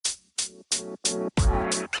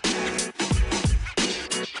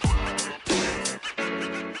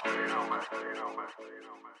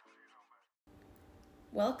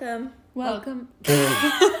Welcome. Welcome.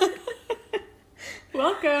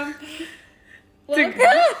 Welcome. Wait,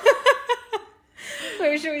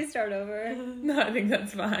 should we start over? No, I think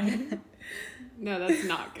that's fine. No, that's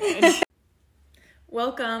not good.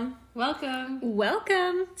 Welcome Welcome.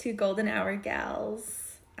 to Golden Hour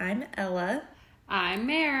Gals. I'm Ella. I'm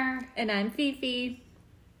Mare. And I'm Fifi.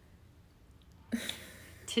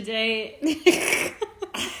 Today,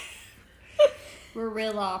 we're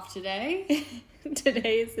real off today.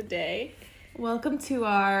 Today is the day. Welcome to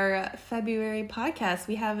our February podcast.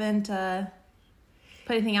 We haven't put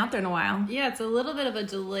anything out there in a while. Yeah, it's a little bit of a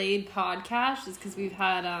delayed podcast just because we've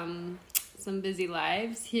had some busy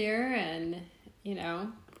lives here and, you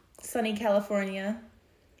know. Sunny California.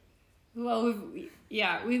 Well, we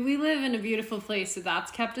live in a beautiful place, so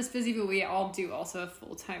that's kept us busy, but we all do also have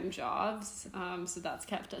full-time jobs, so that's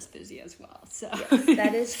kept us busy as well. So Yes,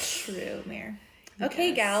 that is true, Mare. Okay,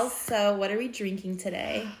 Yes. gals, so what are we drinking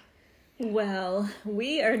today? Well,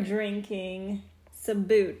 we are drinking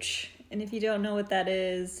Sabooch. And if you don't know what that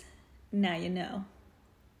is, now you know.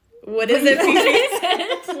 What is it,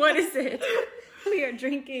 Fifi? What is it? We are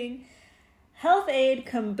drinking Health Aid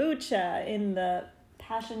Kombucha in the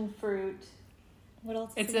passion fruit. What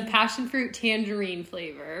else? it's a passion fruit tangerine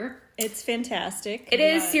flavor. It's fantastic. It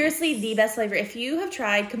is Yes. seriously the best flavor. If you have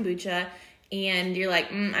tried kombucha and you're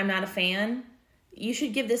like, I'm not a fan, you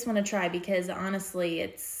should give this one a try because honestly,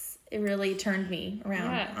 it really turned me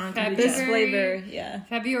around on kombucha. This flavor, yeah.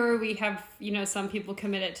 February, we have, some people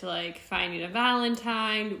commit it to, finding a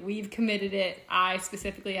Valentine. We've committed it. I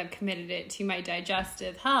specifically have committed it to my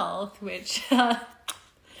digestive health, which,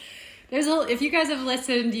 if you guys have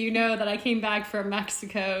listened, you know that I came back from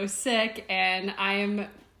Mexico sick, and I am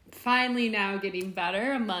finally now getting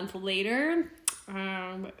better a month later.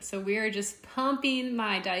 So we are just pumping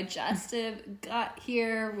my digestive gut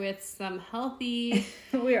here with some healthy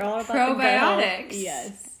We're all about probiotics. The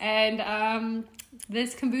yes. And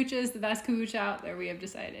this kombucha is the best kombucha out there, we have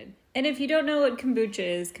decided. And if you don't know what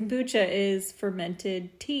kombucha is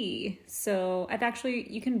fermented tea. So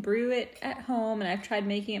you can brew it at home, and I've tried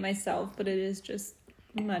making it myself, but it is just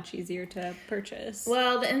much easier to purchase.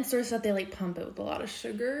 Well, the in-store stuff, they pump it with a lot of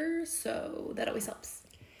sugar, so that always helps.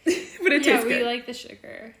 But it tastes good. We like the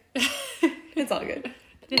sugar. It's all good.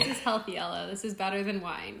 This is healthy, Ella. This is better than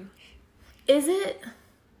wine. Is it?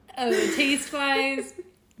 Oh, taste-wise,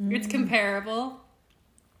 it's comparable.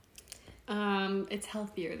 It's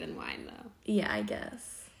healthier than wine, though. Yeah, I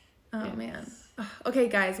guess. Oh, Yes. man. Okay,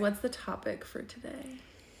 guys, what's the topic for today?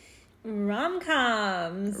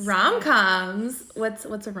 Rom-coms. Rom-coms. What's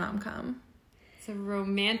a rom-com? It's a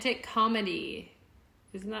romantic comedy.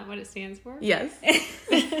 Isn't that what it stands for? Yes. I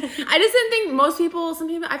just didn't think some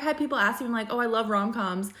people, I've had people ask me, like, oh, I love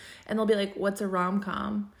rom-coms. And they'll be like, what's a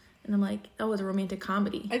rom-com? And I'm like, oh, it's a romantic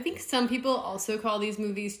comedy. I think some people also call these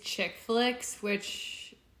movies chick flicks,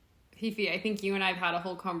 which, Fifi, I think you and I have had a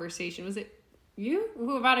whole conversation. Was it you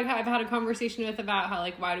I've had a conversation with about how,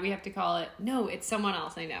 why do we have to call it? No, it's someone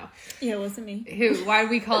else I know. Yeah, it wasn't me. Why do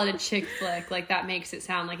we call it a chick flick? That makes it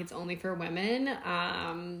sound like it's only for women.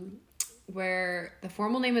 Where the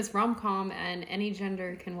formal name is rom-com and any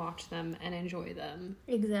gender can watch them and enjoy them.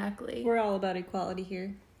 Exactly. We're all about equality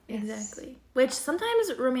here. Exactly. Which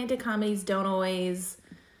sometimes romantic comedies don't always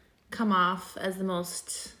come off as the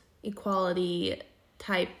most equality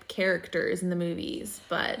type characters in the movies,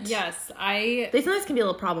 but Yes, they sometimes can be a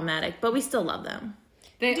little problematic, but we still love them.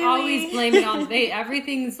 They always blame it on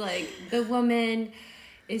everything's the woman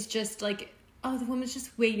is just the woman's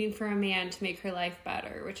just waiting for a man to make her life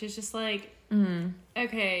better, which is just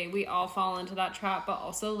okay, we all fall into that trap, but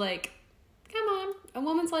also come on, a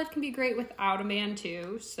woman's life can be great without a man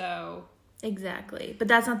too, so. Exactly. But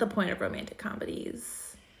that's not the point of romantic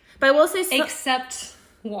comedies. But I will say Except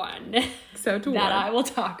one. Except one. That I will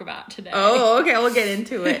talk about today. Oh, okay, we'll get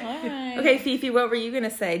into it. All right. Okay, Fifi, what were you going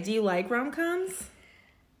to say? Do you like rom-coms?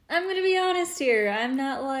 I'm going to be honest here. I'm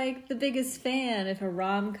not the biggest fan. If a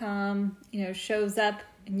rom-com, shows up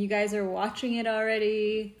and you guys are watching it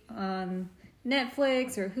already on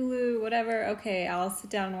Netflix or Hulu, whatever, okay, I'll sit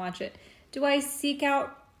down and watch it. Do I seek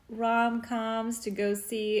out rom-coms to go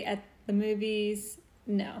see at the movies?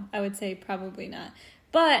 No, I would say probably not.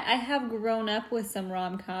 But I have grown up with some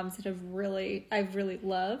rom-coms that I've really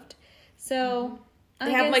loved. So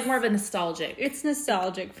They have more of a nostalgic. It's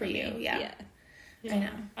nostalgic for you, me. yeah. Yeah. I know.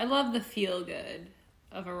 I love the feel good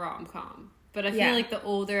of a rom-com. But I feel the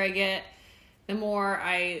older I get, the more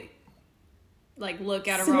I like look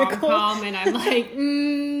at a rom-com and I'm like,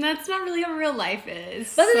 that's not really how real life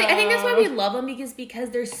is. But I think that's why we love them, because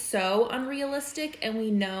they're so unrealistic, and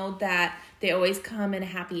we know that they always come in a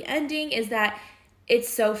happy ending, is that it's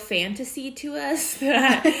so fantasy to us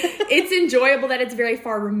that it's enjoyable, that it's very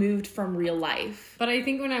far removed from real life. But I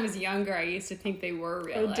think when I was younger, I used to think they were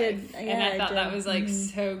real life. And I thought that was like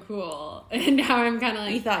so cool. And now I'm kind of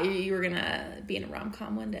like... You thought you were going to be in a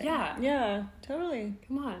rom-com one day. Yeah. Yeah, totally.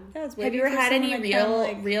 Come on. Have you ever had any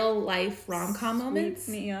real life rom-com moments?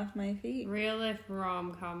 Sweep me off my feet. Real life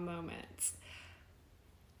rom-com moments.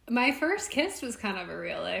 My first kiss was kind of a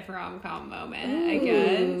real life rom-com moment, I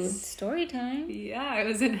guess. Story time. Yeah, I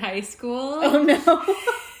was in high school. Oh no.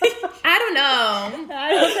 I don't know. I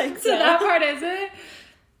don't think so. So that part isn't.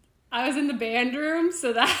 I was in the band room,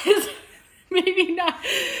 so that is maybe not.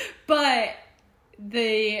 But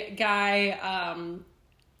the guy,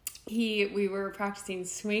 we were practicing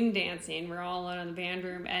swing dancing. We're all alone in the band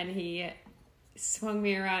room, and he swung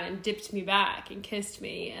me around and dipped me back and kissed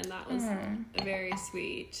me, and that was very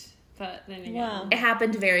sweet. But then again, it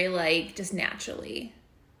happened very just naturally.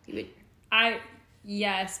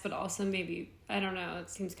 Yes, but also maybe, I don't know, it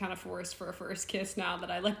seems kind of forced for a first kiss now that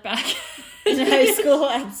I look back. In high school,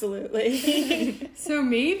 absolutely. So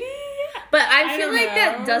maybe, but I feel like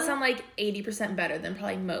that does sound like 80% better than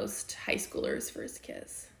probably most high schoolers' first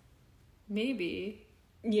kiss. Maybe.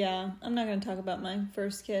 Yeah, I'm not going to talk about my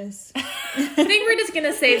first kiss. I think we're just going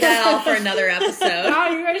to save that all for another episode. Wow,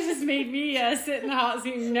 you guys just made me sit in the hot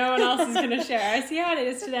seat. No one else is going to share. I see how it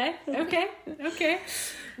is today. Okay.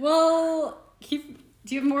 Well, do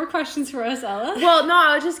you have more questions for us, Ella? Well, no,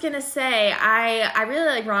 I was just going to say, I really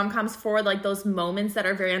like rom-coms for those moments that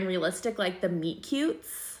are very unrealistic, like the meet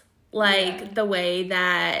cutes. The way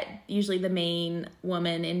that usually the main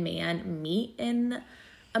woman and man meet in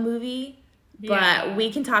a movie. But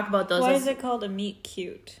we can talk about those. Why is it called a meet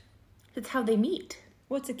cute? It's how they meet.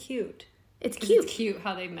 What's a cute? It's cute. It's cute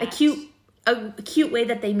how they met. A cute way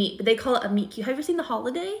that they meet. But they call it a meet cute. Have you ever seen The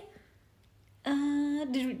Holiday?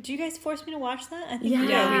 Did you guys force me to watch that? I think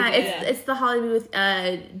It's The Holiday with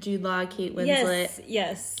Jude Law, Kate Winslet.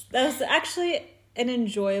 Yes. That was actually an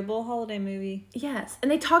enjoyable holiday movie. Yes.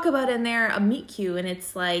 And they talk about in there a meet cute, and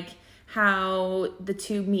it's how the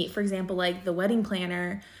two meet. For example, the wedding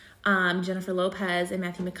planner, Jennifer Lopez and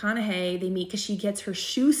Matthew McConaughey, they meet because she gets her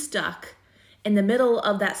shoe stuck in the middle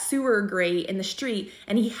of that sewer grate in the street,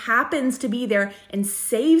 and he happens to be there and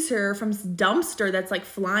saves her from this dumpster that's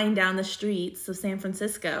flying down the streets of San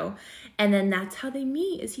Francisco. And then that's how they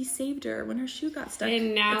meet, is he saved her when her shoe got stuck.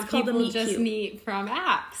 And now people just meet from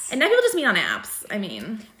apps. And now people just meet on apps.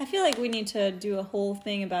 I feel like we need to do a whole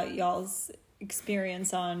thing about y'all's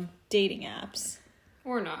experience on dating apps.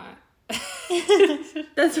 Or not.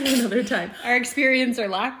 That's for another time. Our experience or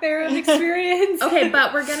lack thereof experience. Okay,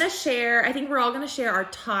 but we're going to share, I think we're all going to share our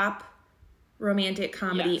top romantic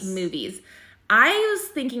comedy movies. I was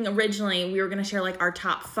thinking originally we were going to share our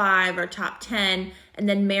top 5 or top 10, and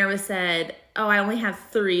then Mara said, oh, I only have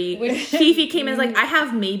 3. Fifi came in and was I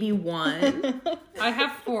have maybe 1. I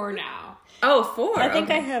have 4 now. Oh, 4. I think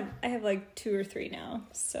I have 2 or 3 now,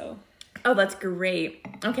 so... Oh, that's great.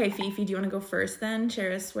 Okay, Fifi, do you want to go first then?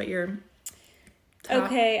 Share us what your top...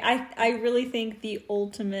 Okay, I really think the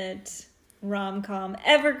ultimate rom-com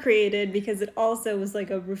ever created, because it also was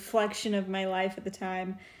a reflection of my life at the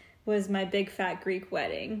time, was My Big Fat Greek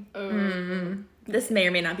Wedding. Mm-hmm. This may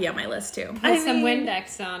or may not be on my list too. Put some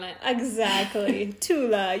Windex on it. Exactly.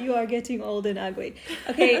 Tula, you are getting old and ugly.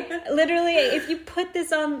 Okay, literally, if you put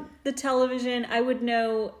this on the television, I would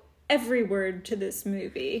know every word to this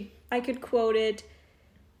movie. I could quote it.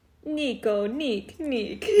 Nico, Nick.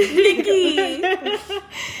 Nikki.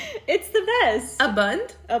 It's the best. A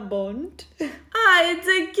bund? A bund. It's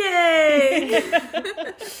a cake.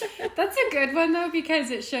 That's a good one though,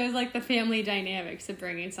 because it shows the family dynamics of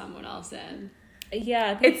bringing someone else in.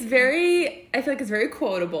 Yeah. I feel like it's very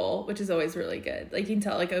quotable, which is always really good. You can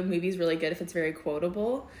tell a movie's really good if it's very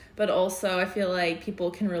quotable, but also I feel like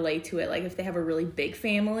people can relate to it if they have a really big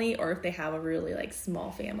family or if they have a really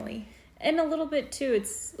small family. And a little bit too,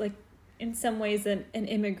 it's in some ways an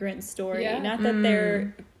immigrant story. Yeah. Not that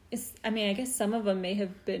they're, I guess some of them may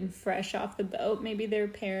have been fresh off the boat. Maybe their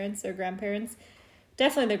parents or grandparents.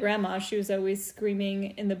 Definitely the grandma, she was always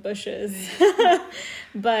screaming in the bushes.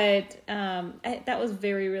 But that was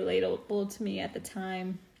very relatable to me at the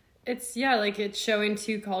time. It's, it's showing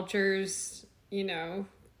two cultures,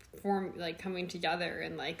 coming together,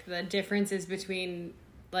 and the differences between,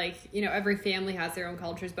 every family has their own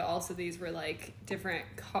cultures, but also these were different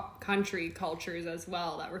country cultures as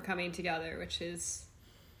well that were coming together, which is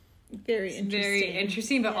Very interesting. Very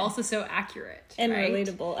interesting, but also so accurate. And right?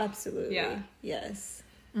 relatable, absolutely. Yeah. Yes.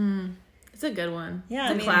 It's a good one.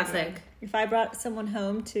 Yeah, it's a classic. If I brought someone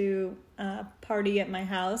home to party at my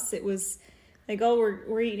house, it was like, oh,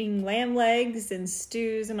 we're eating lamb legs and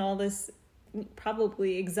stews and all this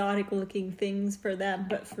probably exotic looking things for them,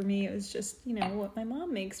 but for me it was just, you know, what my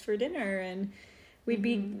mom makes for dinner, and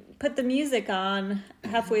we'd put the music on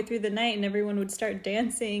halfway through the night and everyone would start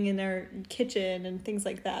dancing in our kitchen and things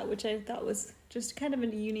like that, which I thought was just kind of a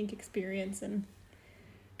unique experience. And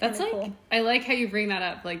that's like cool. I like how you bring that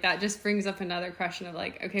up. Like, that just brings up another question of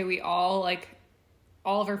like, okay, we all, like,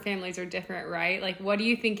 all of our families are different, right? Like, what do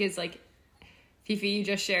you think is, like, Fifi, you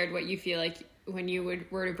just shared what you feel like when you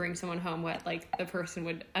were to bring someone home, what, like,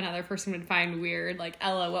 another person would find weird. Like,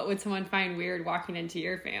 Ella, what would someone find weird walking into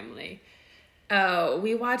your family? Oh,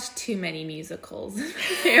 we watched too many musicals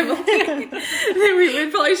in my family. Then we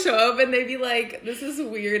would probably show up and they'd be like, this is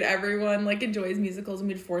weird. Everyone, like, enjoys musicals, and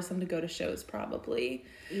we'd force them to go to shows probably.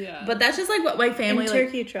 Yeah. But that's just, like, what my family... And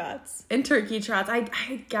turkey trots. And turkey trots.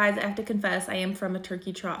 Guys, I have to confess, I am from a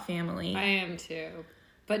turkey trot family. I am too.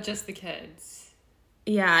 But just the kids.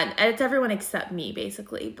 Yeah, it's everyone except me,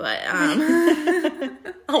 basically. But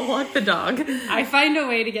I'll walk the dog. I find a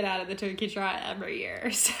way to get out of the turkey trot every year,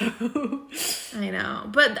 so... I know.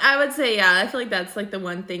 But I would say, yeah, I feel like that's, like, the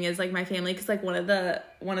one thing is, like, my family, because, like, one of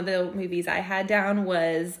the movies I had down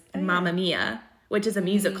was Mamma Mia, which is a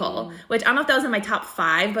musical, which I don't know if that was in my top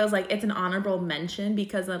 5, but I was like, it's an honorable mention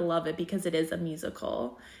because I love it because it is a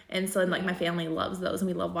musical. And so, like, my family loves those, and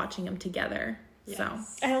we love watching them together. Yes.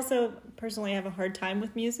 So I also personally have a hard time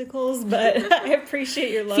with musicals, but I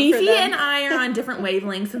appreciate your love Fifi for them. and I are on different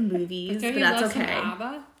wavelengths of movies, but that's okay.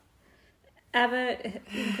 ABBA? ABBA,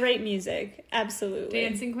 great music, absolutely.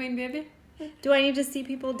 Dancing Queen, baby? Do I need to see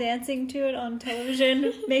people dancing to it on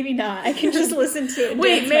television? Maybe not. I can just listen to it and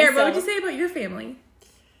Wait, dance Mare, myself. what would you say about your family?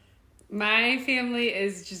 My family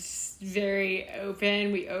is just very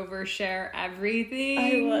open. We overshare everything.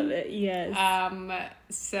 I love it, yes.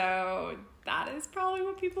 So that is probably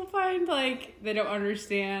what people find, like, they don't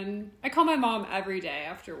understand. I call my mom every day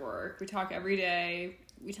after work. We talk every day.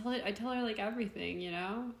 I tell her, like, everything, you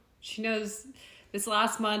know? She knows this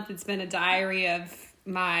last month it's been a diary of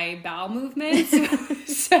my bowel movements.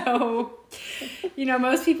 So, you know,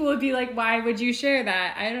 most people would be like, why would you share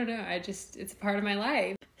that? I don't know. It's a part of my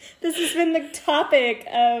life. This has been the topic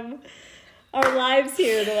of our lives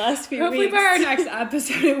here the last few Hopefully weeks. by our next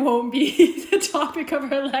episode it won't be the topic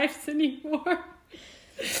of our lives anymore.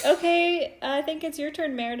 Okay, I think it's your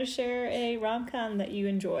turn, Mare, to share a rom-com that you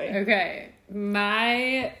enjoy. Okay,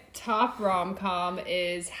 my top rom-com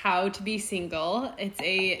is How to Be Single. It's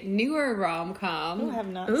a newer rom-com. Oh, I have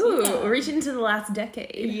not seen Ooh, that. we're reaching into the last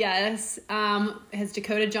decade. Yes, has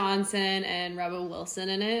Dakota Johnson and Rebel Wilson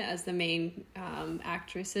in it as the main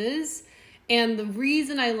actresses. And the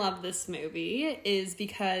reason I love this movie is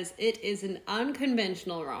because it is an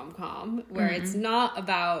unconventional rom-com where it's not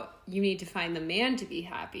about you need to find the man to be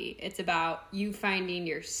happy. It's about you finding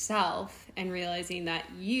yourself and realizing that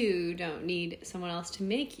you don't need someone else to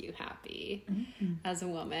make you happy as a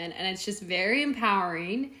woman. And it's just very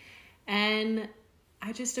empowering. And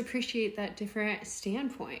I just appreciate that different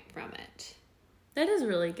standpoint from it. That is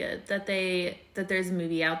really good that there's a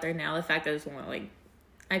movie out there now. The fact that there's one, like,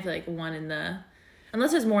 I feel like one in the,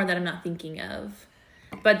 unless there's more that I'm not thinking of,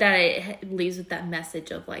 but that it leaves with that message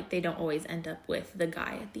of, like, they don't always end up with the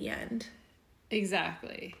guy at the end.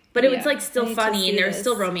 Exactly. But it was, like, still need funny to and they're see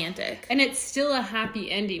still this. romantic. And it's still a happy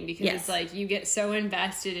ending because Yes. it's like you get so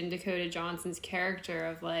invested in Dakota Johnson's character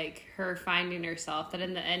of, like, her finding herself that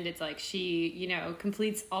in the end it's like she, you know,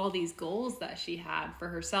 completes all these goals that she had for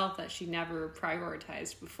herself that she never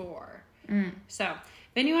prioritized before. So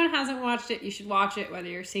if anyone hasn't watched it, you should watch it, whether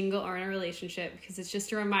you're single or in a relationship, because it's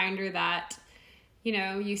just a reminder that, you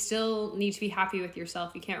know, you still need to be happy with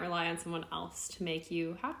yourself. You can't rely on someone else to make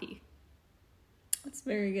you happy. That's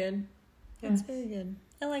very good. That's very good.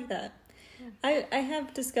 I like that. I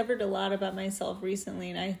have discovered a lot about myself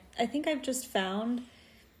recently, and I think I've just found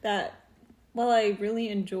that while I really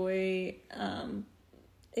enjoy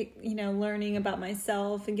learning about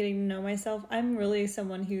myself and getting to know myself, I'm really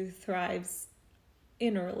someone who thrives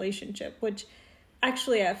in a relationship, which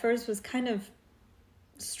actually at first was kind of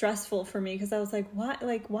stressful for me because I was like, why do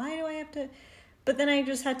I have to? But then I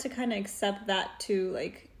just had to kind of accept that too.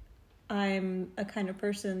 Like, I'm a kind of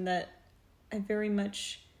person that I very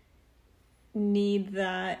much need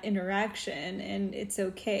that interaction, and it's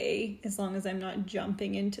okay as long as I'm not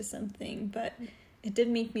jumping into something. But it did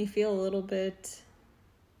make me feel a little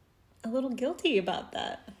guilty about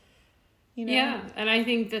that. You know? Yeah, and I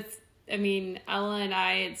think that's I mean, Ella and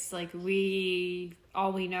I, it's like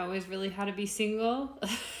all we know is really how to be single.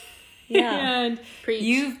 Yeah. And Preach.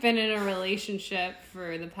 you've been in a relationship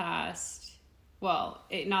for the past, well,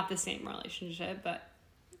 not the same relationship, but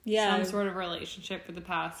some sort of relationship for the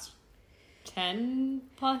past 10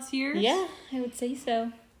 plus years. Yeah, I would say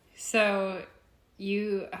so. So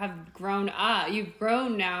you have grown up. You've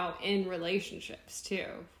grown now in relationships too.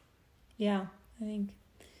 Yeah,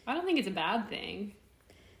 I don't think it's a bad thing.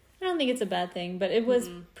 I don't think it's a bad thing, but it was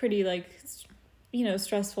pretty like,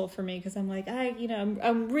 stressful for me because I'm like,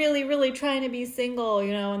 I'm really, really trying to be single,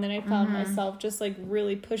 and then I found myself just like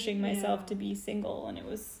really pushing myself to be single, and it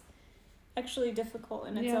was actually difficult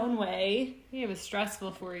in its own way. Yeah, it was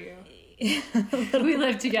stressful for you. We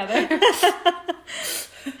lived together.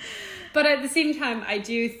 But at the same time, I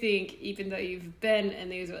do think, even though you've been in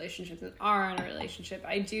these relationships and are in a relationship,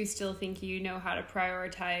 I do still think you know how to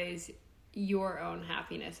prioritize your own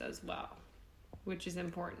happiness as well, which is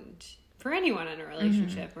important for anyone in a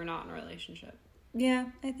relationship or not in a relationship. Yeah,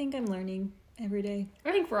 I think I'm learning every day.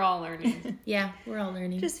 I think we're all learning. Yeah, we're all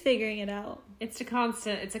learning. Just figuring it out. It's a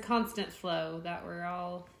constant flow that we're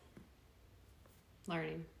all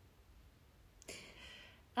learning.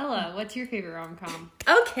 Ella, what's your favorite rom-com?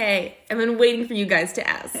 Okay, I've been waiting for you guys to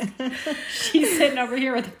ask. She's sitting over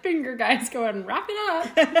here with the finger guys going, wrap it up.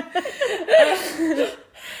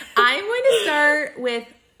 I'm going to start with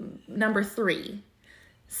number 3.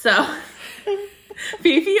 So,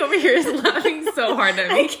 Fifi over here is laughing so hard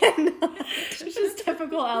at me. It's just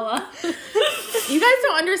typical Ella. You guys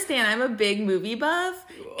don't understand. I'm a big movie buff.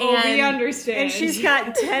 We understand. And she's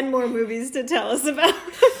got 10 more movies to tell us about.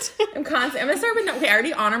 I'm going to start with, I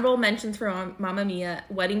already honorable mentions for Mamma Mia.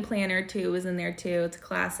 Wedding Planner 2 is in there too. It's a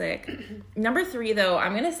classic. Number 3, though,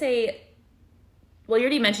 I'm going to say, well, you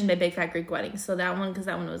already mentioned My Big Fat Greek Wedding, so that one, because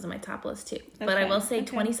that one was on my top list too. Okay. But I will say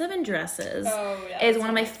 27 Dresses is one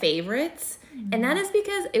of my favorites. And that is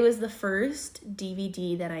because it was the first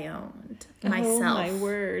DVD that I owned myself. Oh, my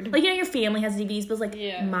word. Like, your family has DVDs, but it was like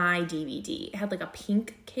my DVD. It had like a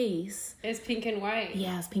pink case. It's pink and white.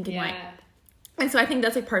 Yeah, it's pink and white. And so I think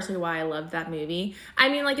that's like partially why I loved that movie. I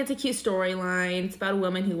mean, like, it's a cute storyline. It's about a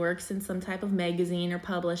woman who works in some type of magazine or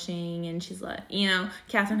publishing, and she's like,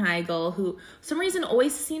 Katherine Heigl, who for some reason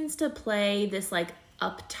always seems to play this like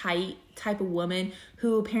uptight type of woman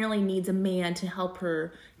who apparently needs a man to help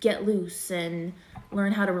her get loose and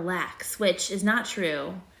learn how to relax, which is not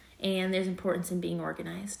true. And there's importance in being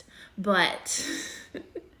organized. But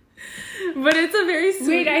it's a very sweet...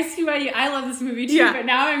 Wait, I see why I love this movie too, but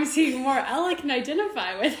now I'm seeing more Ella can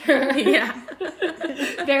identify with her. Yeah.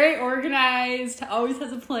 Very organized, always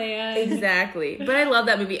has a plan. Exactly. But I love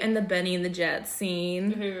that movie. And the Benny and the Jets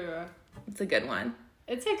scene. It's a good one.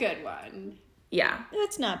 It's a good one. Yeah.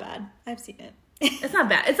 It's not bad. I've seen it. It's not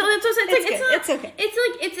bad. It's okay.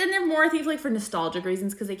 It's in there more, I think, like for nostalgic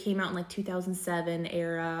reasons, because it came out in like 2007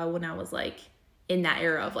 era when I was like in that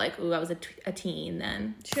era of like, I was a teen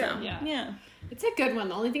then. Sure. So. Yeah. It's a good one.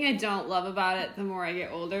 The only thing I don't love about it, the more I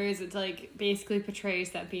get older, is it's like basically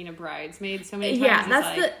portrays that being a bridesmaid so many times.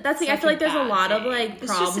 Yeah, that's the I feel like there's a lot of like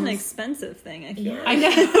problems. It's just an expensive thing. I feel. Yeah. I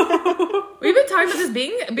know. We've been talking about this.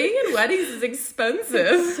 Being in weddings is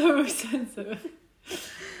expensive. So expensive.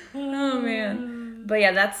 Oh man. But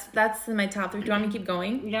yeah, that's in my top 3. Do you want me to keep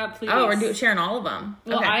going? Yeah, please. Oh, we're sharing all of them.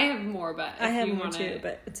 Well, okay. I have more, but I have more too,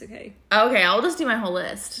 but it's okay. Okay, I'll just do my whole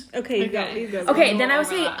list. Okay, you go. Okay, then I would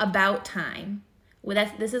say About Time.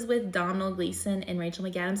 This is with Domhnall Gleeson and Rachel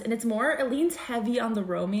McAdams, and it leans heavy on the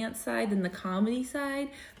romance side than the comedy side,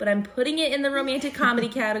 but I'm putting it in the romantic comedy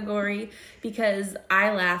category because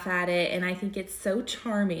I laugh at it and I think it's so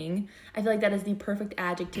charming. I feel like that is the perfect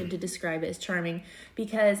adjective to describe it, as charming,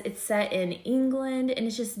 because it's set in England and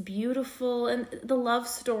it's just beautiful, and the love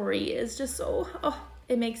story is just so,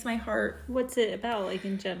 it makes my heart. What's it about, like,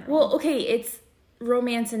 in general? Well, okay, it's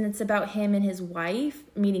romance and it's about him and his wife,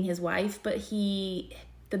 meeting his wife, but the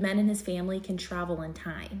men in his family can travel in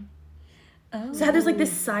time. Oh. So there's like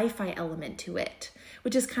this sci-fi element to it,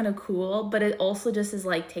 which is kind of cool, but it also just is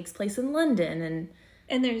like takes place in London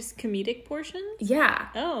and there's comedic portions? Yeah.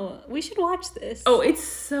 Oh, we should watch this. Oh, it's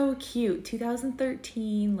so cute.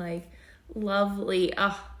 2013, like lovely.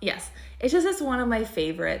 Oh, yes. It's just one of my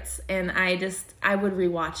favorites, and I would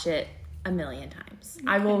rewatch it a million times. Okay.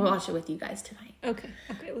 I will watch it with you guys tonight. Okay,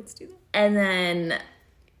 let's do that. And then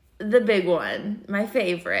the big one, my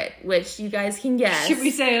favorite, which you guys can guess. Should we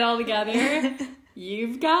say it all together?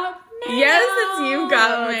 You've Got Mail. Yes, it's You've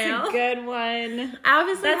Got Mail. It's a good one.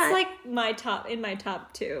 Obviously, that's like in my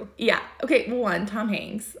top 2. Yeah. Okay. Well, 1, Tom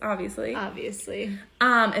Hanks, obviously. Obviously.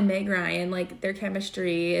 And Meg Ryan, like their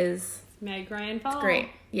chemistry is Meg Ryan Fall. It's great.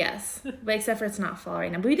 Yes. But except for it's not fall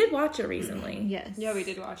right now. But we did watch it recently. Yes. Yeah, we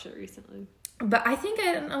did watch it recently. But I think,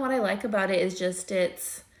 I don't know, what I like about it is just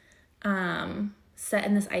it's set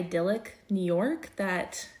in this idyllic New York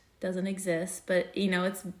that doesn't exist. But, you know,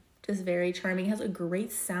 it's just very charming. It has a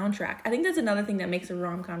great soundtrack. I think that's another thing that makes a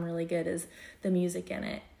rom-com really good is the music in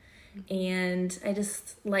it. And I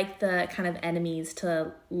just like the kind of enemies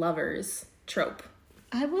to lovers trope.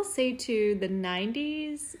 I will say, too, the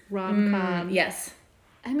 90s rom-com. Yes.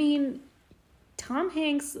 I mean, Tom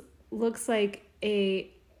Hanks looks like he's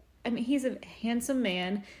a handsome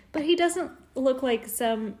man, but he doesn't look like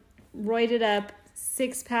some roided up,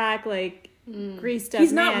 six-pack, like, greased up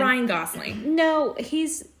He's man. not Ryan Gosling. No,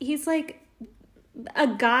 he's like a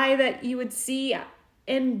guy that you would see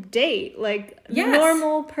and date, like Yes.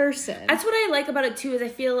 normal person. That's what I like about it, too, is I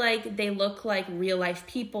feel like they look like real-life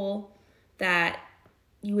people that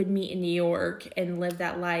you would meet in New York and live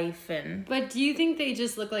that life. But do you think they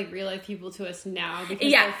just look like real life people to us now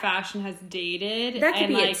because Yeah. their fashion has dated? That could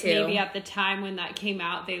and be it, like too. maybe at the time when that came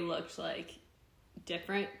out, they looked like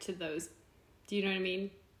different to those. Do you know what I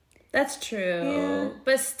mean? That's true. Yeah.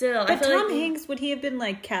 But still, I But feel Tom like Hanks, would he have been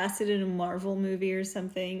like casted in a Marvel movie or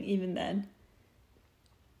something even then?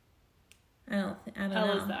 I don't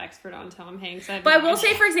Ella's know. the expert on Tom Hanks. I have But I no will idea.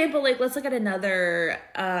 say, for example, like, let's look at another,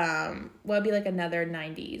 what would be like another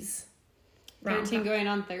 90s 13 rom-com. going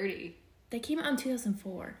on 30. They came out in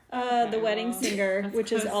 2004. The Wedding Singer, That's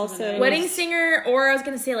which is close to also the 90s. Wedding Singer, or I was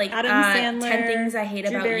going to say, like, Adam Sandler, 10 Things I Hate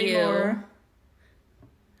Drew About Barrymore. You.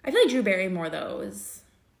 I feel like Drew Barrymore, though, is,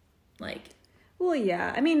 like... Well,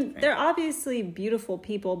 yeah. I mean, they're obviously beautiful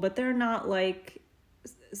people, but they're not like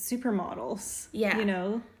supermodels. Yeah. You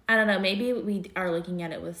know? I don't know. Maybe we are looking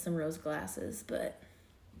at it with some rose glasses, but...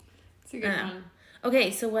 It's a good one. Okay,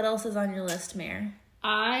 so what else is on your list, Mare?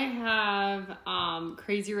 I have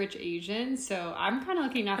Crazy Rich Asians, so I'm kind of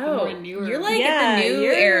looking at the more newer. You're like Yeah, at the new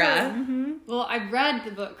you're- era. Well, I read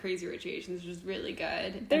the book Crazy Rich Asians, which is really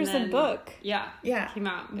good. There's And a book. Yeah. Yeah. Came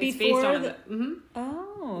out. It's Before based on the- Mm-hmm.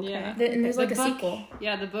 Oh, okay. Yeah. And there's like The a book- sequel.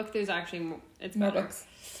 Yeah, the book, there's actually more. It's More better. books.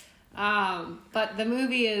 But the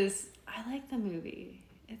movie is, I like the movie.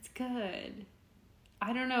 It's good.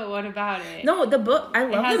 I don't know what about it. No, the book. I It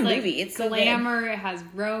love has, the like, movie. It's so good. glamour. It has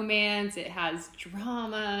romance. It has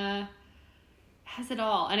drama. It has it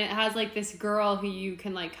all, and it has like this girl who you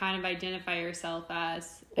can like kind of identify yourself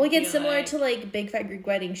as. Well, I it gets feel similar like. to like Big Fat Greek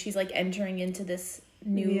Wedding. She's like entering into this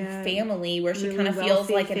new Yeah. family where she Really kind of feels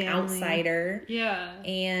wealthy like an family. outsider, Yeah.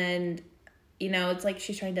 and you know, it's like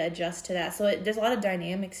she's trying to adjust to that. So there's a lot of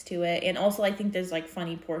dynamics to it, and also I think there's like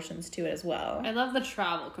funny portions to it as well. I love the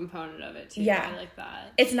travel component of it too. Yeah. I like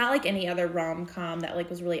that. It's not like any other rom-com that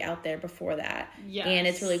like was really out there before that. Yes. And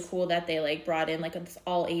it's really cool that they like brought in like this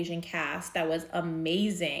all Asian cast that was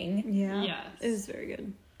amazing. Yeah. Yes. It was very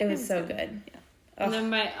good. It was so good. And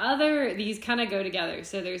then these kind of go together.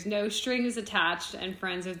 So there's No Strings Attached and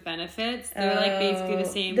Friends with Benefits. They're like basically the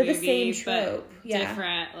same They're the movie, same but trope. Yeah.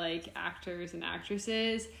 different like actors and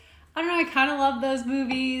actresses. I don't know. I kind of love those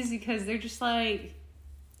movies because they're just like,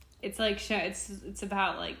 it's like it's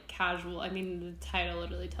about like casual. I mean, the title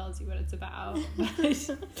literally tells you what it's about.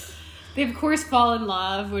 But they of course fall in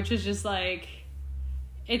love, which is just like,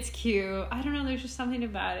 it's cute. I don't know. There's just something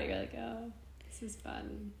about it. You're like, oh, this is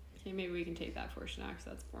fun. Okay, maybe we can take that portion out because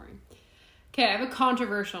that's boring. Okay, I have a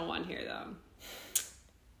controversial one here, though.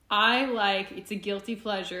 I like, it's a guilty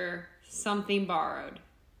pleasure, Something Borrowed.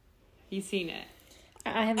 You seen it?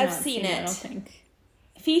 I have I've not seen it. it. I don't think.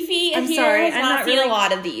 Fifi I'm here sorry, has I'm not not seen really- a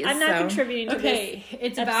lot of these. I'm not so. contributing to Okay, this.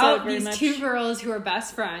 it's episode about very these much. two girls who are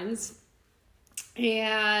best friends.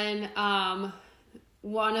 And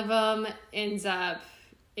one of them ends up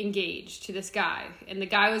engaged to this guy. And the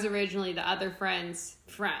guy was originally the other friend's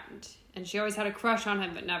friend. And she always had a crush on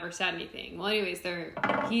him but never said anything. Well, anyways,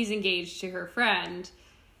 he's engaged to her friend.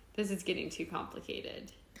 This is getting too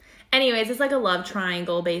complicated. Anyways, it's like a love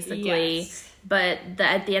triangle, basically. Yes. But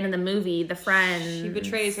at the end of the movie, the friend... She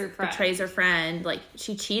betrays her friend. Betrays her friend. Like,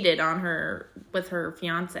 she cheated on her with her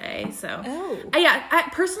fiancé, so... Oh. I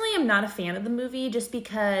personally am not a fan of the movie just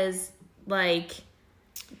because, like...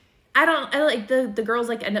 I like the girls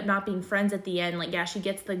like end up not being friends at the end. Like, yeah, she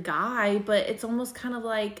gets the guy, but it's almost kind of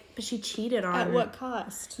like, but she cheated on At what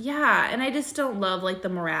cost? Yeah, and I just don't love like the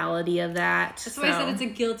morality of that. That's why I said it's a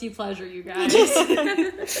guilty pleasure, you guys.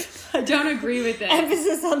 I don't agree with it.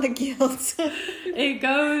 Emphasis on the guilt. It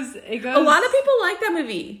goes. A lot of people like that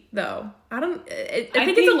movie, though. I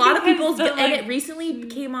think it's a lot of people's, and it recently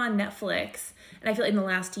came on Netflix, and I feel like in the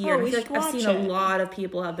last year, and I we feel like should I've watch seen a it. lot of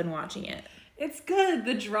people have been watching it. It's good.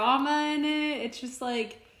 The drama in it. It's just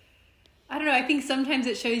like, I don't know. I think sometimes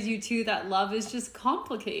it shows you too that love is just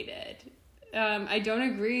complicated. I don't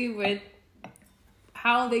agree with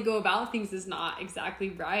how they go about things is not exactly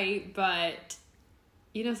right, but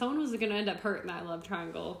someone was going to end up hurt in that love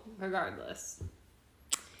triangle regardless.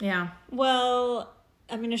 Yeah. Well,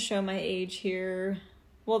 I'm going to show my age here.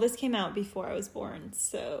 Well, this came out before I was born,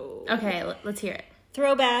 so... Okay, let's hear it.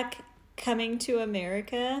 Throwback, Coming to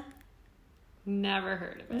America. Never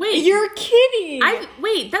heard of it. Wait, you're kidding!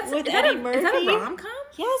 That's with is Eddie that Murphy? Is that a rom-com?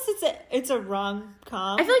 Yes, it's a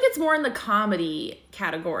rom-com. I feel like it's more in the comedy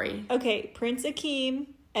category. Okay, Prince Akeem,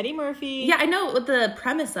 Eddie Murphy. Yeah, I know the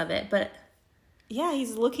premise of it, but... Yeah,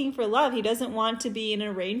 he's looking for love. He doesn't want to be in an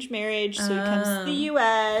arranged marriage, so he comes to the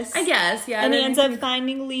U.S. I guess, yeah. And he ends up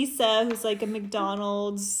finding Lisa, who's like a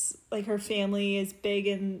McDonald's, like her family is big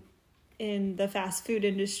in the fast food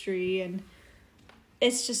industry, and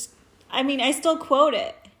it's just, I mean, I still quote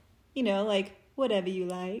it, like, whatever you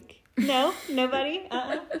like. No? Nobody?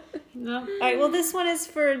 No. All right, well, this one is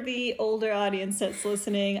for the older audience that's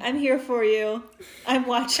listening. I'm here for you. I'm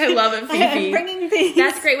watching. I love it, Fifi. I'm bringing things.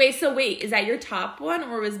 That's great. Wait, is that your top one,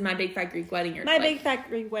 or was My Big Fat Greek Wedding your My Big Fat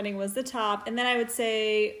Greek Wedding was the top, and then I would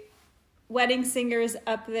say Wedding Singer's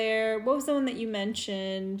up there. What was the one that you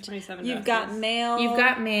mentioned? 27 You've Dresses. Got Mail. You've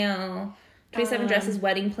Got Mail. 27 Dresses,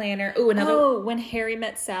 Wedding Planner. Ooh, another. Oh, When Harry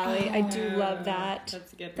Met Sally. I do love that.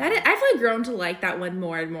 That's a good I've really grown to like that one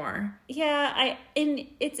more and more. Yeah, and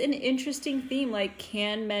it's an interesting theme. Like,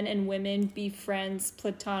 can men and women be friends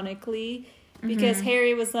platonically? Because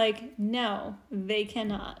Harry was like, no, they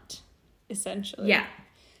cannot, essentially. Yeah.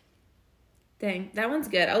 Dang, that one's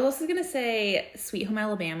good. I was also gonna say Sweet Home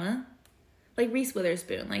Alabama. Like Reese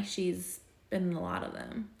Witherspoon. Like, she's been in a lot of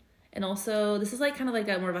them. And also, this is like kind of like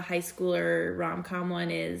more of a high schooler rom-com one,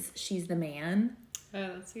 is She's the Man.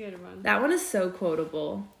 Oh, that's a good one. That one is so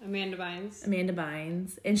quotable. Amanda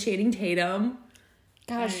Bynes. And Channing Tatum.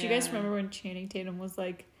 Gosh, you guys remember when Channing Tatum was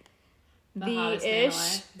like The the hottest man ish?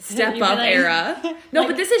 alive. Step You'd be Up like- era. No,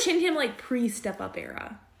 but this is Channing Tatum like pre-Step Up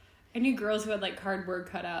era. I knew girls who had like cardboard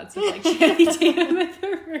cutouts of like Channing Tatum in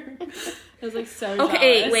their room. I was like so jealous.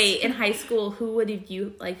 Okay, wait. In high school, who would have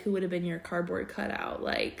been your cardboard cutout?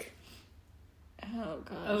 Like, Oh,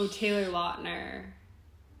 gosh. Oh, Taylor Lautner.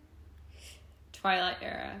 Twilight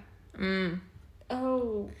era.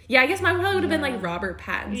 Oh. yeah, I guess mine probably would have been like Robert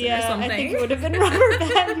Pattinson or something. I think it would have been Robert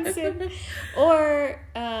Pattinson. Or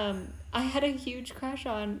I had a huge crush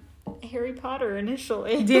on Harry Potter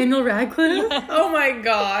initially. Daniel Radcliffe? Yes. Oh my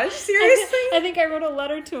gosh, seriously? I think I wrote a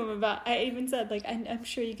letter to him about, I even said, like, I'm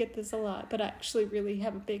sure you get this a lot, but I actually really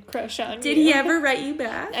have a big crush on you. Did he ever write you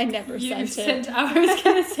back? I never sent it. I was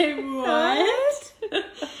gonna say what?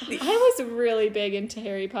 I was really big into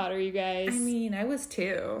Harry Potter, you guys. I mean, I was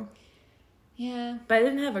too. Yeah. But I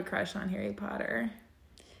didn't have a crush on Harry Potter.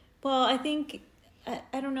 Well, I think,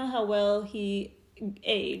 I don't know how well he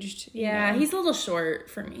aged. Yeah, he's a little short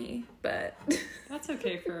for me, but That's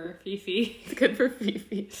okay for Fifi. it's good for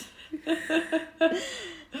Fifi.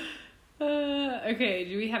 Okay,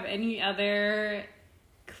 do we have any other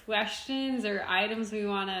questions or items we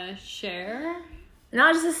want to share?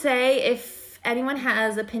 Not just to say, if anyone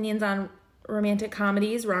has opinions on romantic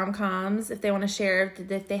comedies, rom-coms, if they want to share,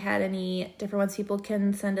 if they had any different ones, people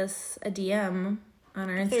can send us a DM on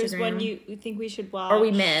our Instagram. If there's one you think we should watch. Or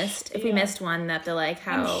we missed. If we missed one that they're like,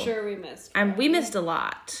 how... I'm sure we missed. we missed a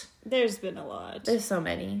lot. There's been a lot. There's so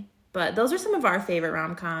many. But those are some of our favorite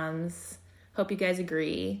rom-coms. Hope you guys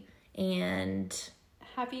agree. And...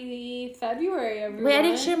 Happy February, everyone. Wait, I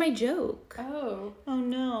didn't share my joke. Oh. Oh,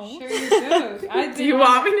 no. Share your joke. Do you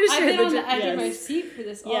want me to share I've been the on joke? the edge of my Yes. seat for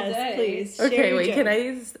this all Yes, day. please. Okay, Share your wait, joke. can I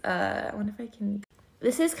use... I wonder if I can...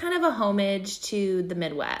 This is kind of a homage to the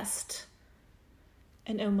Midwest.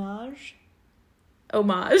 An homage?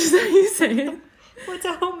 Homage, is that how you say it? What's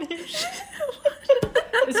a homage?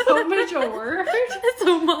 Is homage a word? It's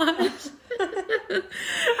homage.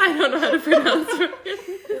 I don't know how to pronounce it.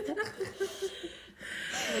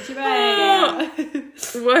 What you bag?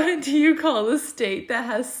 What do you call a state that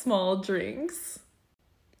has small drinks?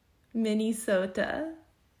 Minnesota.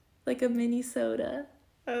 Like a mini soda.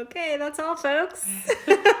 Okay, that's all, folks.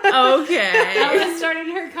 Okay. Ella started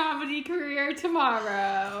her comedy career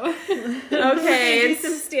tomorrow. Okay. Do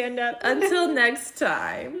some stand-up. Until next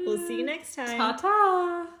time. We'll see you next time.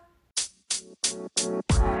 Ta-ta.